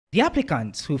The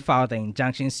applicants who filed the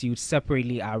injunction suit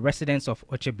separately are residents of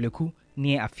Ochebleku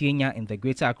near Afienya in the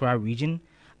Greater Accra region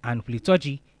and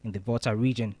Hulitoji in the Volta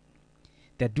region.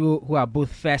 The duo, who are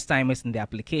both first-timers in the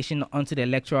application onto the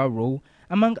electoral roll,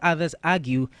 among others,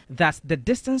 argue that the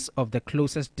distance of the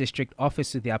closest district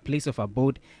office to their place of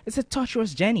abode is a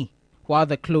tortuous journey. While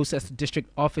the closest district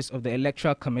office of the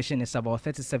Electoral Commission is about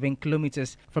 37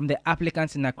 kilometers from the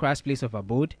applicant in Accra's place of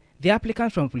abode, the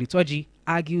applicant from Fulitoji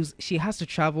argues she has to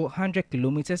travel 100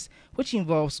 kilometers, which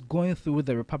involves going through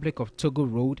the Republic of Togo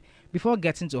Road before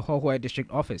getting to Hohoe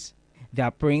district office. They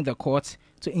are praying the court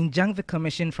to injunct the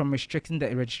commission from restricting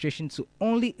the registration to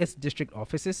only its district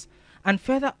offices and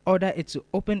further order it to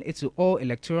open it to all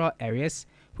electoral areas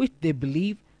which they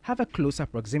believe have a closer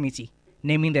proximity.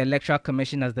 Naming the Electoral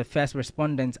Commission as the first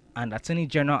respondent and Attorney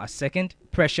General as second,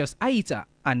 Precious Aita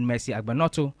and Mercy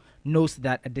Agbanoto notes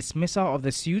that a dismissal of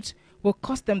the suit will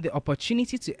cost them the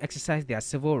opportunity to exercise their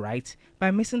civil rights by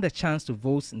missing the chance to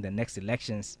vote in the next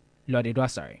elections. Lord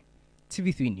Edwasari,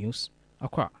 TV3 News,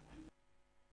 Accra.